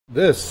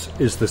This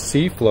is the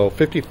SEAFLO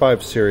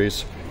 55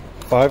 series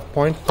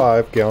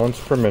 5.5 gallons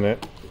per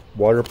minute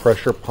water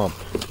pressure pump.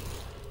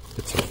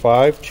 It's a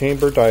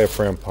 5-chamber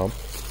diaphragm pump,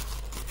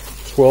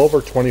 12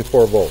 or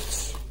 24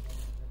 volts.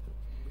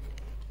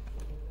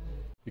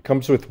 It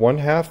comes with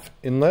 1/2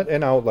 inlet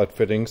and outlet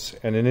fittings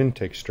and an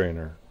intake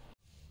strainer.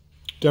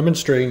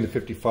 Demonstrating the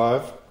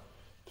 55.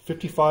 The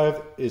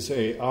 55 is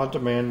a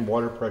on-demand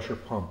water pressure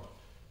pump,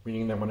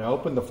 meaning that when I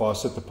open the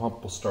faucet, the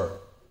pump will start.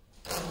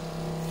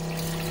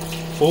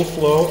 Full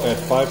flow at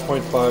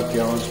 5.5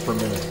 gallons per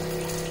minute.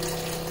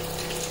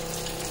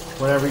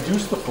 When I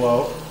reduce the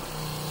flow,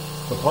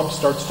 the pump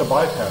starts to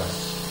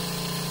bypass.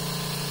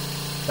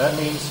 That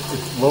means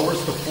it lowers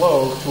the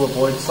flow to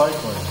avoid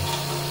cycling,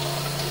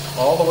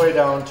 all the way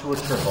down to a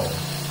trickle.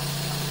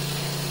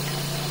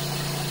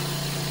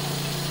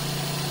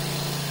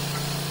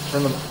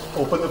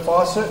 Open the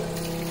faucet,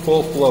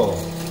 full flow,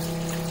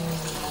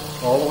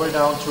 all the way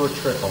down to a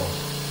trickle.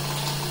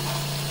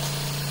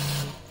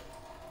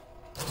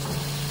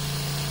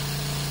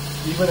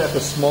 Even at the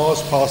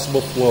smallest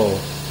possible flow,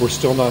 we're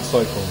still not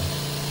cycling.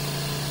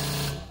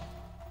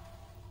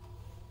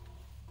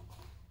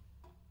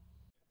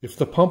 If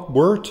the pump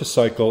were to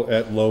cycle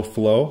at low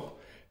flow,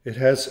 it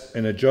has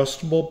an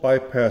adjustable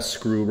bypass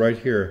screw right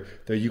here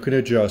that you can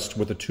adjust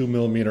with a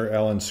 2mm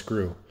Allen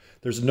screw.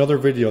 There's another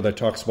video that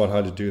talks about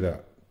how to do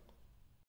that.